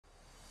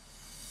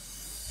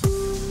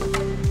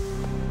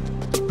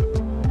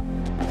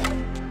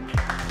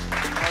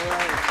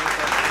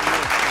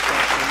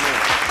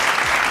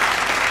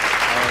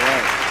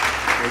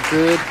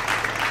Good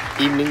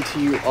evening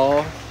to you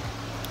all.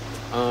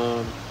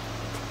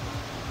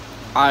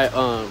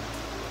 I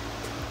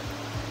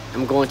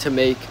am going to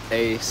make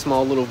a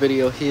small little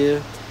video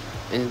here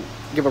and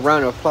give a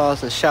round of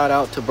applause and shout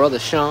out to brother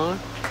Shawn.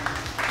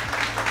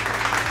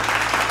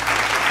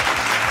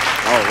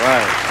 All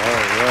right.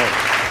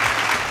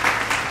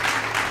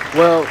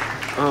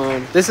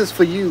 Well, this is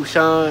for you,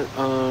 Shawn.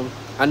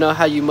 I know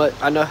how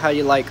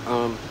you like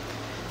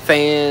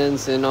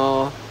fans and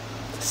all.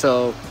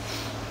 So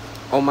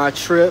on my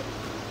trip,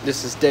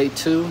 this is day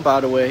 2, by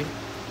the way,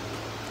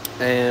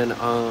 and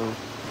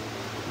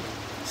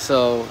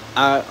so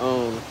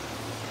I'm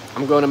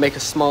going to make a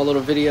small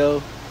little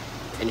video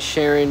and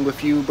sharing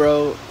with you,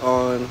 bro,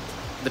 on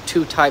the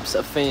 2 types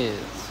of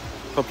fans.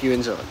 Hope you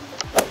enjoy.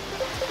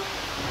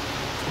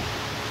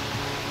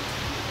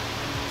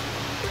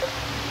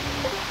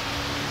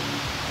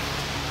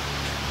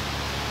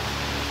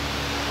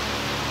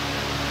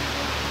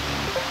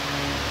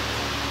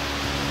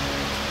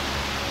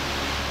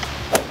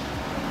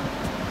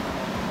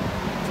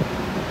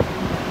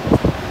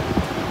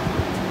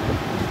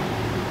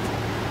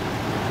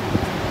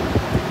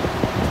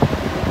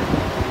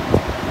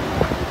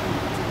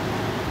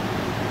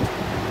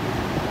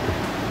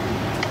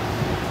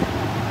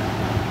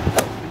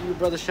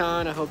 Brother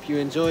Shawn, I hope you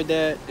enjoyed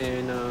that,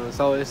 and as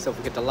always, don't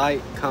forget to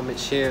like, comment,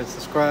 share, and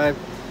subscribe,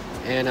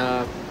 and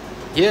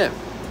yeah.